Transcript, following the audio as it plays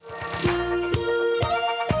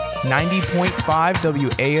90.5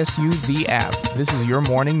 WASU The App. This is your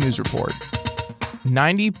morning news report.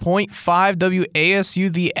 90.5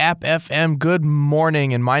 WASU The App FM. Good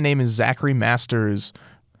morning, and my name is Zachary Masters.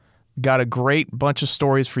 Got a great bunch of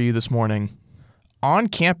stories for you this morning. On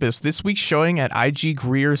campus, this week's showing at IG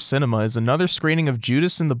Greer Cinema is another screening of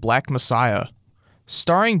Judas and the Black Messiah.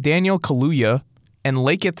 Starring Daniel Kaluuya and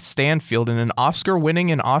Lakeith Stanfield in an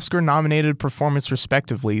Oscar-winning and Oscar-nominated performance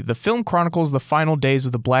respectively, the film chronicles the final days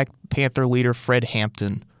of the Black Panther leader Fred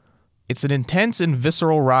Hampton. It's an intense and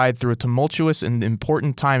visceral ride through a tumultuous and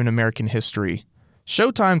important time in American history.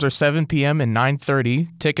 Showtimes are 7 p.m. and 9:30.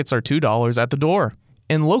 Tickets are $2 at the door.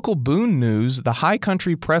 In local Boone news, the High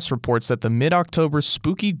Country Press reports that the mid-October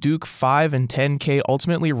Spooky Duke 5 and 10K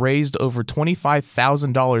ultimately raised over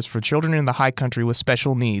 $25,000 for children in the High Country with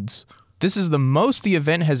special needs. This is the most the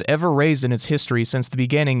event has ever raised in its history since the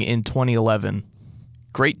beginning in 2011.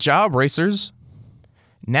 Great job, racers!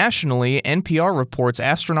 Nationally, NPR reports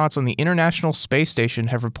astronauts on the International Space Station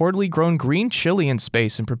have reportedly grown green chili in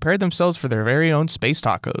space and prepared themselves for their very own space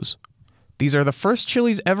tacos. These are the first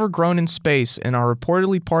chilies ever grown in space and are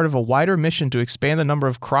reportedly part of a wider mission to expand the number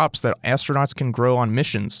of crops that astronauts can grow on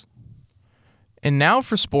missions. And now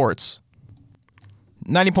for sports.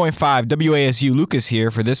 90.5 WASU Lucas here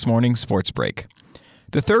for this morning's sports break.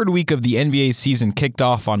 The third week of the NBA season kicked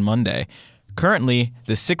off on Monday. Currently,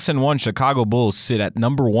 the 6-1 Chicago Bulls sit at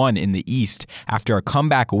number 1 in the East after a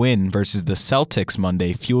comeback win versus the Celtics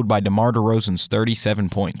Monday, fueled by DeMar DeRozan's 37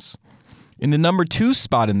 points. In the number 2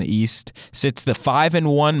 spot in the East sits the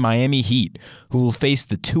 5-1 Miami Heat, who will face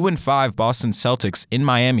the 2-5 Boston Celtics in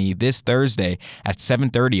Miami this Thursday at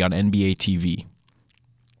 7:30 on NBA TV.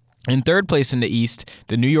 In third place in the East,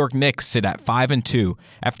 the New York Knicks sit at 5-2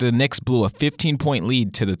 after the Knicks blew a 15-point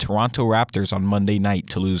lead to the Toronto Raptors on Monday night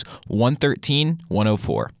to lose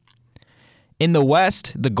 113-104. In the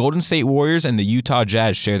West, the Golden State Warriors and the Utah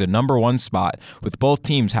Jazz share the number 1 spot, with both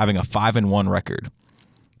teams having a 5-1 record.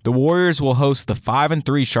 The Warriors will host the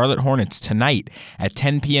 5-3 Charlotte Hornets tonight at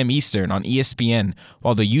 10 p.m. Eastern on ESPN,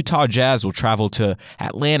 while the Utah Jazz will travel to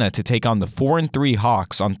Atlanta to take on the 4-3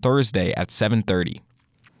 Hawks on Thursday at 7:30.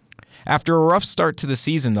 After a rough start to the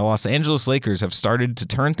season, the Los Angeles Lakers have started to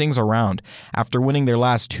turn things around after winning their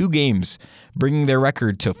last 2 games, bringing their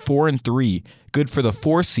record to 4-3, good for the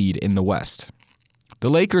 4 seed in the West. The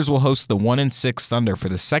Lakers will host the 1-6 Thunder for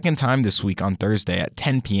the second time this week on Thursday at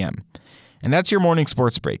 10 p.m. And that's your morning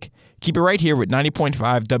sports break. Keep it right here with 90.5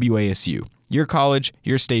 WASU. Your college,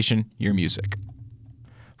 your station, your music.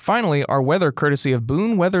 Finally, our weather courtesy of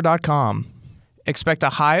BooneWeather.com. Expect a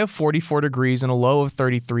high of 44 degrees and a low of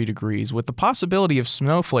 33 degrees, with the possibility of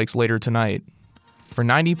snowflakes later tonight. For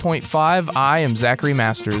 90.5, I am Zachary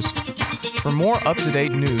Masters. For more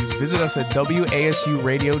up-to-date news, visit us at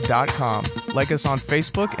WASUradio.com. Like us on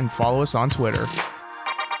Facebook and follow us on Twitter.